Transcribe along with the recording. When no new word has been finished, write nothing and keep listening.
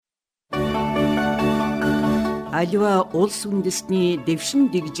Аливаа улс үндэстний дэвшин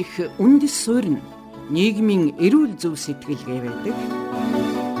дэгжих үндэс суурь нь нийгмийн эрүүл зөв сэтгэлгээ байдаг.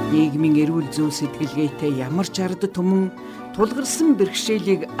 Нийгмийн эрүүл зөв сэтгэлгээтэй ямар ч ард түмэн тулгарсан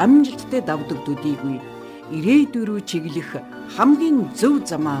бэрхшээлийг амжилттай давдаг төдийгүй ирээдүй рүү чиглэх хамгийн зөв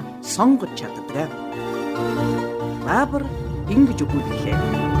замаа сонгож чаддаг. Баабар ингэж өгүүлэв.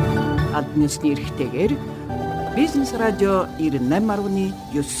 Албан ёсны эрхтэйгээр Бизнес радио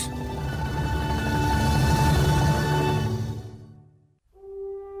 98.9.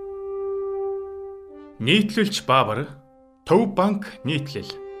 Нийтлэлч Баабар, Төв банк нийтлэл.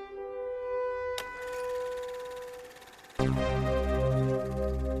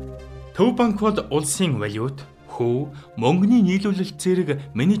 Төв банк бол улсын валют, хүү, мөнгөний нийлүүлэлт зэрэг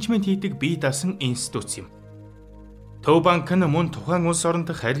менежмент хийдэг бие даасан институц юм. Төв банк нь мөн тухайн улс орон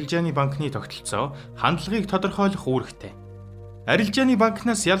дахь арилжааны банкны тогтолцоо, хандлагыг тодорхойлох үүрэгтэй. Арилжааны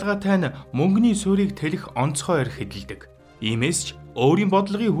банкнаас ялгаатай нь мөнгөний суурийг тэлэх онцгой эрх хэдэлдэг. Иймээс ч өөрийн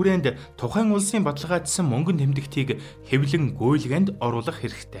бодлогын хүрээнд тухайн улсын баталгаажсан мөнгөн тэмдэгтийг хэвлэн гуйлгээнд оруулах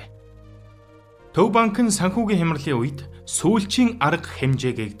хэрэгтэй. Төв банк нь санхүүгийн хямралын үед сүүлчийн арга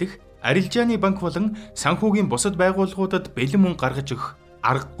хэмжээ гээгдэх арилжааны банк болон санхүүгийн бусад байгууллагуудад бэлэн мөнгө гаргаж өгөх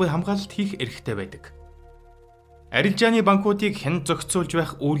аргагүй хамгаалалт хийх эрхтэй байдаг. Арилжааны банкуудыг хянд зохицуулж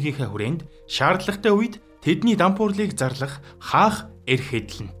байх үүргийнхээ хүрээнд шаардлагатай үед тэдний дампуурлыг зарлах хаах эрх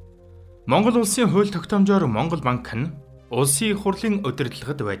хэдэлнэ. Монгол улсын хууль тогтоомжоор Монгол банк нь улсын их хурлын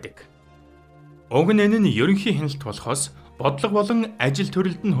удирдлагад байдаг. Уг нь энэ нь ерөнхий хяналт болохоос бодлого болон ажил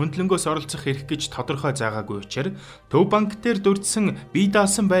төрөлд нь хөндлөнгөөс оролцох эрх гэж тодорхой заагаагүй учраас Төв банк дээр дурдсан бие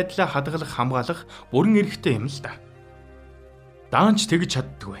даасан байдлаа хадгалах хамгаалах бүрэн эрхтэй юм л да. Даанч тэгж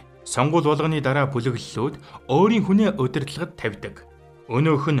чаддаггүй. Сонгуул болгоны дараа бүлэглэлүүд өөрийн хүнээ удирдлагад тавьдаг.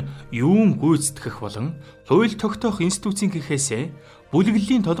 Өнөөх нь юун гүйцэтгэх болон хууль тогтоох институцийн гэхээсээ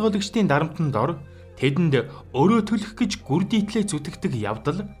бүлэглэлийн толгойлогчдын дарамтанд ор тэдэнд өрөө төлөх гэж гүр дийтлээ зүтгэдэг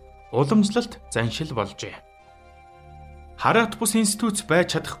явдал уламжлалт заншил болжээ. Хараат бус институц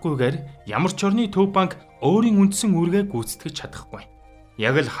байж чадахгүйгээр ямар ч орны Төв банк өөрийн үндсэн үүргээ гүйцэтгэж чадахгүй.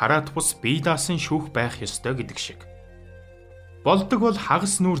 Яг л хараат бус бие даасан шүүх байх ёстой гэдэг шиг. Болдог бол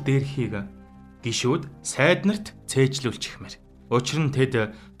хагас нүур дээрхийг гишүүд сайд нарт цээжлүүлчихмээр. Учир нь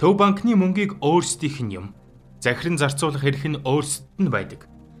тэд Төв банкны мөнгийг өөрсдийнх нь юм. Захиран зарцуулах эрх нь өөрсдөд нь байдаг.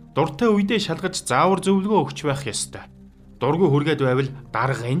 Дуртай үедээ шалгаж заавар зөвлөгөө өгч байх ёстой. Дургүй хүргээд байвал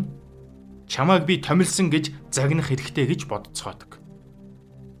даргын чамайг би томилсон гэж загнах хэрэгтэй гэж бодцоодог.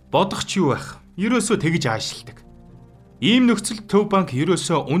 Бодох ч юу байх? Ерөөсөө тэгж аашилдаг. Ийм нөхцөлд Төв банк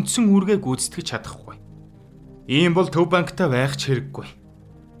ерөөсөө үндсэн үүргээ гүйцэтгэж чадахгүй. Ийм бол Төв банктай байх ч хэрэггүй.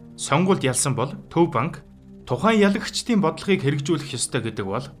 Сонгуульд ялсан бол Төв банк тухайн ялагчдын бодлогыг хэрэгжүүлэх ёстой гэдэг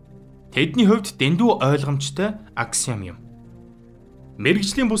бол тэдний хувьд дэндүү ойлгомжтой аксиом юм.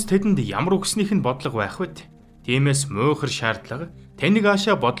 Мэргэжлийн бус тэдэнд ямар өгснийх нь бодлого байх вэ? Тиймээс муухар шаардлага тэнэг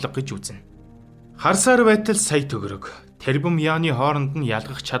аашаа бодлого гэж үзнэ. Харсаар байтал сая төгрөг, тэрбум яаны хооронд нь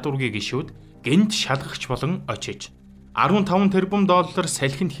ялгах чадваргүй гишүүд гэнт шалгагч болон очиж 15 тэрбум доллар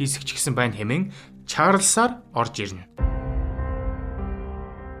салхинд хийсгэж гисэн байна хэмээн Чарльсаар орж ирнэ.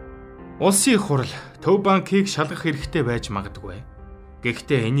 Улсын их хурл Төв банкийг шалгах хэрэгтэй байж магадгүй.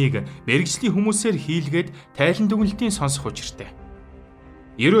 Гэхдээ энийг мэргэжлийн хүмүүсээр хийлгээд тайлан дүгнэлтийн сонсох учиртай.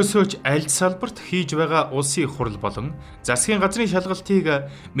 Ерөөсөөч аль салбарт хийж байгаа улсын их хурл болон засгийн газрын шалгалтыг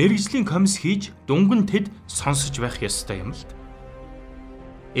мэргэжлийн комисс хийж дүнгэн тэд сонсож байх ёстой юм л.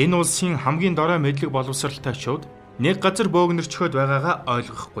 Энэ улсын хамгийн дорой мэдлэг боловсралтайчууд нэг газар бөөгнөрчхөд байгаагаа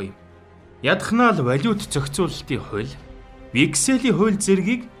ойлгохгүй юм. Ядахнаа л валют зохицуулалтын хууль, векселийн хууль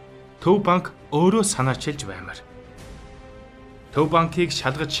зэргийг Төв банк өөрөө санаачилж баймаар. Төв банкийг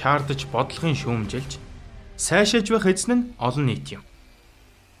шалгаж шаардаж бодлогын шүүмжилж сайшааж байх эзэн нь олон нийт юм.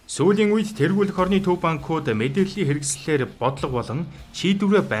 Сүүлийн үед тэргүүлэх орны Төв банкуд мэдээллийн хэрэгслээр бодлого болон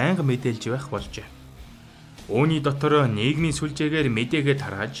шийдвэрээ байнга мэдээлж байх болжээ. Үүний дотор нийгмийн сүлжээгээр мэдээгээ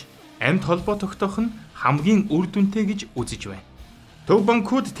тарааж, амьд холбоо тогтоох нь хамгийн үр дүнтэй гэж үзэж байна. Төв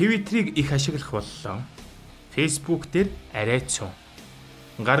банкуд Твиттерийг их ашиглах боллоо. Фэйсбүүк дээр арай цөөн.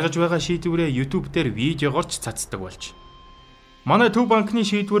 Гаргаж байгаа шийдвэрээ YouTube дээр видеогоор ч цацдаг болж. Манай Төв банкны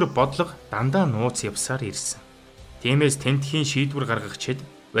шийдвэр бодлого дандаа нууц явсаар ирсэн. Тиймээс тентхийн шийдвэр гаргагчид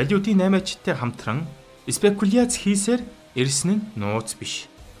валютын наймаачтай хамтран спекуляц хийсээр ирсэн нь нууц биш.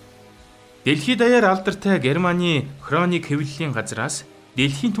 Дэлхийд даяар алдартай Германы хроник хэвлэлийн газраас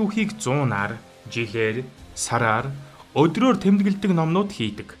дэлхийн түүхийг 100-аар, жилээр, сараар, өдрөөр тэмдэглэдэг номнууд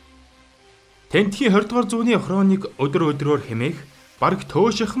хийдэг. Тентхийн 20 дугаар зууны хроник өдрөөр хэмээх бараг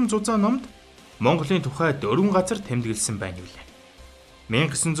төшөхм зузаан номд Монголын тухай 4 газар тэмдэглэсэн байна үлээ.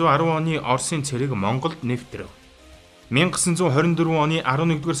 1910 оны Оросын цэрэг Монголд нэвтрэв. 1924 оны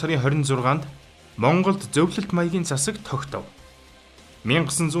 11-р сарын 26-нд Монголд зөвлөлт маягийн засаг тогтов.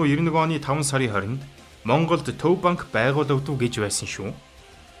 1991 оны 5 сарын 20-нд Монголд Төв банк байгуулагдав гэж байсан шүү.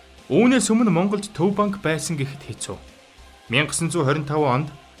 Үүнээс өмнө Монголд Төв банк байсан гэхэд хэцүү. 1925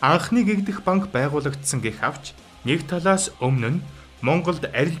 онд анхны гэгдэх банк байгуулагдсан гэх авч нэг талаас өмнө нь Монголд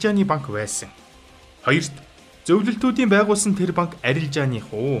арилжааны банк байсан. Хоёрт зөвлөлтүүдийн байгуулсан тэр банк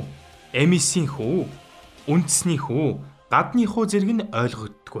арилжааных уу, эмисийн хүү, үндэснийх үү, гадных уу зэрэг нь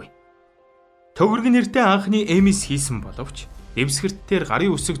ойлгогддоггүй. Төгрөг нэртэй анхны эмис хийсэн боловч дэвсгэртээр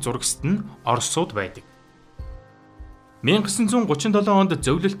гарын үсэг зурагсад нь Оросууд байдаг. 1937 онд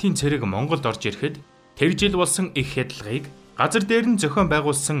зөвлөлтийн цэрэг Монголд орж ирэхэд тэр жил болсон их хядлагыг газар дээр нь зохион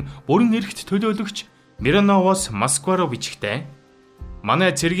байгуулсан бүрэн эрхт төлөөлөгч Мироновоос Москва руу бичгтээ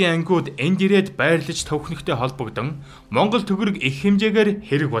манай цэргийн ангиуд энд ирээд байрлаж төвхнөхтэй холбогдсон Монгол төгрөг их хэмжээгээр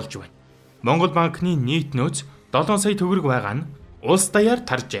хэрэг болж байна. Монгол банкны нийт нөөц 7 сая төгрөг байгаа нь улс даяар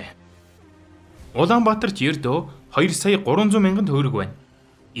таржээ. Улаанбаатарт ердөө 2 сая 300 мянган төгрөг байна.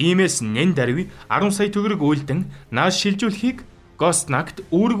 Иймээс нэн даруй 10 сая төгрөг үйлдэн нааш шилжүүлэхийг Гостнакт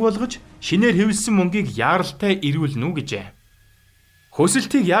үүрэг болгож шинээр хэвлсэн мөнгийг яаралтай ирүүлнэ үү гэжээ.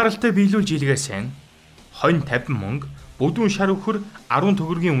 Хөсөлтийг яаралтай биелүүлж илгээсэн хонь 50 мөнгө бүдүүн шар өхөр 10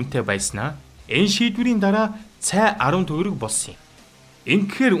 төгрөгийн үнэтэй байснаа энэ шийдвэрийн дараа цай 10 төгрөг болсон юм.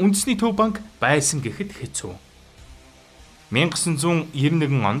 Ингэхээр үндэсний төв банк байсан гэхэд хэцүү.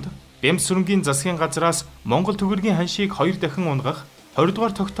 1991 онд Бямсүрэнгийн засгийн газраас Монгол төгрөгийн ханшийг 2 дахин унгах 20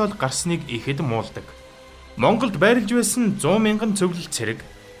 дугаар тогтоол гарсныг ихэд муулдаг. Монголд байрлаж байсан 100 мянган зөвлөлт цэрэг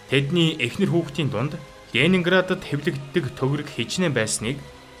тэдний эхнэр хүүхдийн дунд Ленинградад хэвлэгддэг төгрөг хичнээн байсныг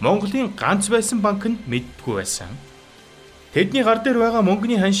Монголын ганц байсан банк нь мэддэггүй байсан. Тэдний гар дээр байгаа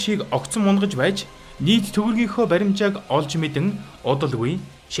мөнгөний ханшийг огцон унгаж байж нийт төгрөгийнхөө баримжааг олж мэдэн удалгүй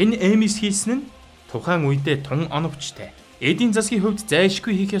шинэ эмис хийсэн нь тухайн үедээ тун оновчтой. Эдийн засгийн хувьд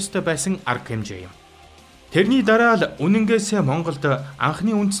зайлшгүй хийх ёстой байсан арга хэмжээ юм. Тэрний дараа л үнэнгээсээ Монголд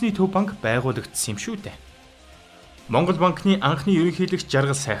анхны үндэсний төв банк байгуулагдсан юм шүү дээ. Монгол банкны анхны ерөнхийлөгч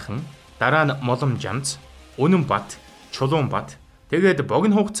Жаргал сайхан, дараа нь Молом Жанц, Үнэнбат, Чулуунбат, тэгээд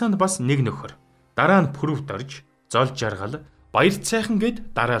богино хугацаанд бас нэг нөхөр, дараа нь Пүрв Дорж, Зол Жаргал, Баярт сайхан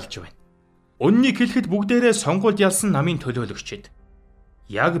гэд дараалж байна. Үннийг хэлэхэд бүгдээрээ сонгуульд ялсан намын төлөөлөгчд.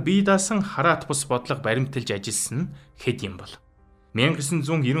 Яг бие даасан хараат бус бодлого баримталж ажилласан нь хэд юм бол.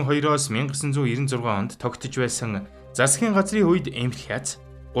 1992-оос 1996 онд тогтож байсан засгийн газрын үед эмх хяц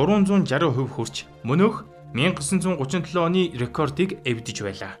 360% хүрч мөнөөх 1937 оны рекордыг эвдэж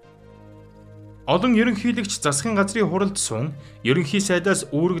байлаа. Олон ерөнхийлөгч засгийн газрын хуралд суун ерөнхий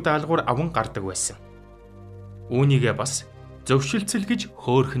сайдаас үүрэг даалгавар аван гардаг байсан. Үүнийгээ бас зөвшөлтсөл гэж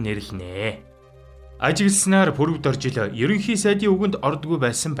хөөрхөн нэрлэнэ. Ажигласнаар Пүрв Доржил ерөнхий сайдын үгэнд ордгүй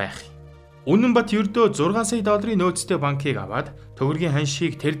байсан байх. Үнэнбат ердөө 6 сая долларын нөөцтэй банкыг аваад төгрөгийн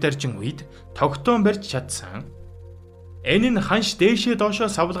ханшийг тэр даржин үед тогтоон барьж чадсан. Энэ нь ханш дээшээ доошоо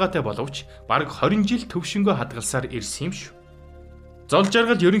савлгаатай боловч бараг 20 жил төвшөнгөө хадгалсаар ирсэн юм шүү. Зол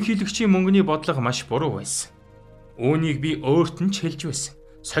Жаргал ерөнхийлөгчийн мөнгөний бодлого маш буруу байсан. Үүнийг би өөрт нь ч хэлж байсан.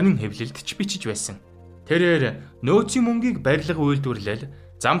 Сонин хэвлэлд ч бичиж байсан. Тэрээр нөөцийн мөнгийг барилга үйлдвэрлэл,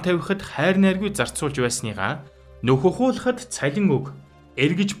 зам тавихад хайр найргүй зарцуулж байсныгаа нөхөхүүлэхэд цалин өг,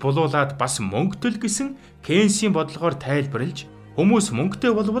 эргэж булуулад бас мөнгөтөл гэсэн Кейнсийн бодлогоор тайлбарлаж хүмүүс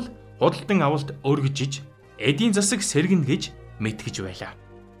мөнгөтэй болвол худалдан авалт өргөжиж эдийн засаг сэргэнэ гэж мэтгэж байлаа.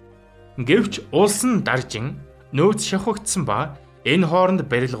 Гэвч улс нь даржин нөөц шавхагдсан ба энэ хооронд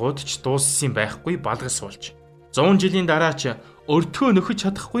барилгууд ч дууссан байхгүй балгас болж 100 жилийн дараа ч өртгөө нөхөж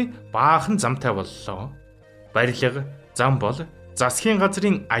чадахгүй баахан замтай боллоо. Барилга, зам бол засгийн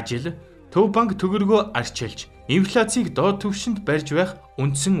газрын ажил, төв банк төгрөгөө арчилж инфляцийг доод түвшинд барьж байх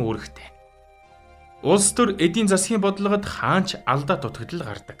үндсэн үүрэгтэй. Улс төр эдийн засгийн бодлогод хаанч алдаа дутагдал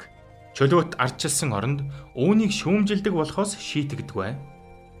гардаг. Чөлөөт арчилсан оронд үүнийг шүүмжилдэг болохоос шийтгдэггүй.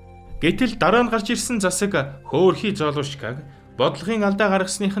 Гэтэл дараа нь гарч ирсэн засаг хөөрхий зоолуушкаг бодлогын алдаа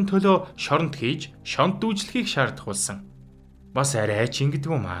гаргасныхын төлөө шоронд хийж, шонт дүүжлэхийг шаардахулсан. Бас арай ч ингэдэг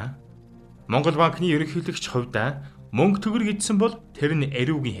юм аа. Монгол банкны ерөнхийлөгч хувьдаа мөнгө төгрөг идсэн бол тэр нь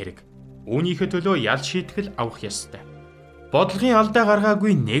эрүүгийн хэрэг. Үүнийхээ төлөө ял шийтгэл авах ёстой. Бодлогын алдаа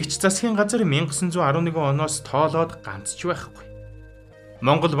гаргаагүй нэгч засгийн газар 1911 оноос тоолоод ганц ч байхгүй.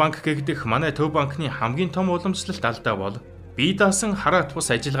 Монгол банк гэгдэх манай төв банкны хамгийн том уламжлалт алдаа бол бие даасан хараат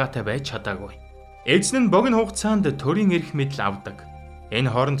бус ажиллагаатай байж чадаагүй. Эзэн нь богино хугацаанд төрийн эрх мэдэл авдаг. Энэ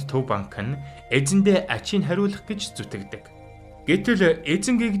хооронд төв банк нь эзэндээ ачийг хариулах гэж зүтгэдэг. Гэтэл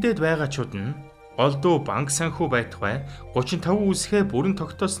эзэн гэгдээд байгаачууд нь голдуу банк санхүү байтугай 35 үсгээ бүрэн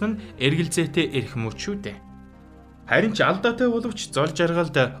тогтоосон нь эргэлзээтэй эрх мөч шүү дээ. Харин ч алдаатай боловч Зол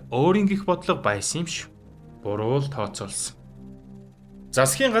Жаргалд өөрийн гих бодлого байсан юм шүү. Буруу л тооцоолсон.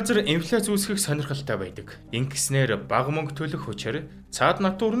 Засгийн газар инфляц үүсгэх сонирхолтой байдаг. Ингэснээр бага мөнгө төлөх хүчээр цаад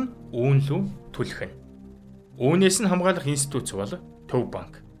натур нь үүнлүү түлхэнэ. Үүнээс нь хамгаалах институт бол Төв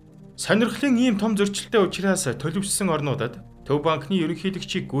банк. Сонирхлын ийм том зөрчилтэй учраас төлөвшсөн орнуудад Төв банкны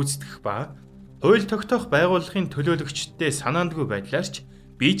ерөнхийлөгчийг гүйцэтгэх ба хууль тогтоох байгууллагын төлөөлөгчдтэй санаандгүй байдлаарч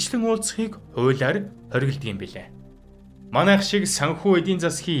биечлэн уулзахыг хуулиар хоригддаг юм билээ. Манайх шиг санхүү эдийн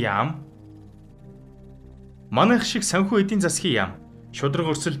засгийн яам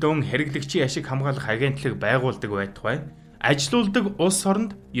шудраг өрсөлдөөн хэрэглэгчийн ашиг хамгаалах агентлаг байгуулдаг байтугай ажилуулдаг улс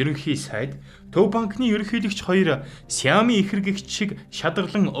оронд ерөнхий сайд Төв банкны ерөнхийлөгч хоёр Сиамын ихэргэгч шиг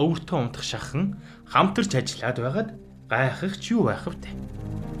шадаглан өвөртөө унтах шахан хамтарч ажиллаад байгаад гайхах ч юу байх вэ?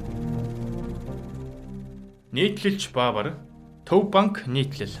 Нийтлэлч Баабар, Төв банк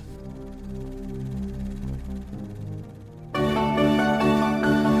нийтлэл.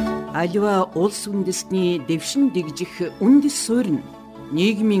 Аливаа улс үндэстний дэвшин дэгжих үндэс суурь нь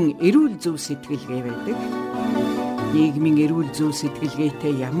нийгмийн эрүүл зөв сэтгэлгээ байдаг. Нийгмийн эрүүл зөв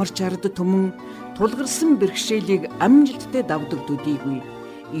сэтгэлгээтэй ямар ч ард түмэн тулгарсан бэрхшээлийг амжилттай давдаг төдийгүй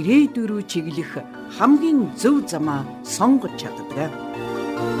ирээдүйн рүү чиглэх хамгийн зөв замаа сонгож чаддаг.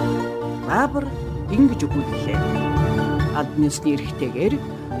 Баабар ингэж өгүүлэв. Албаны эрхтэйгээр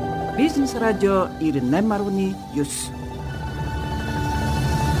Бизнес радио 98.9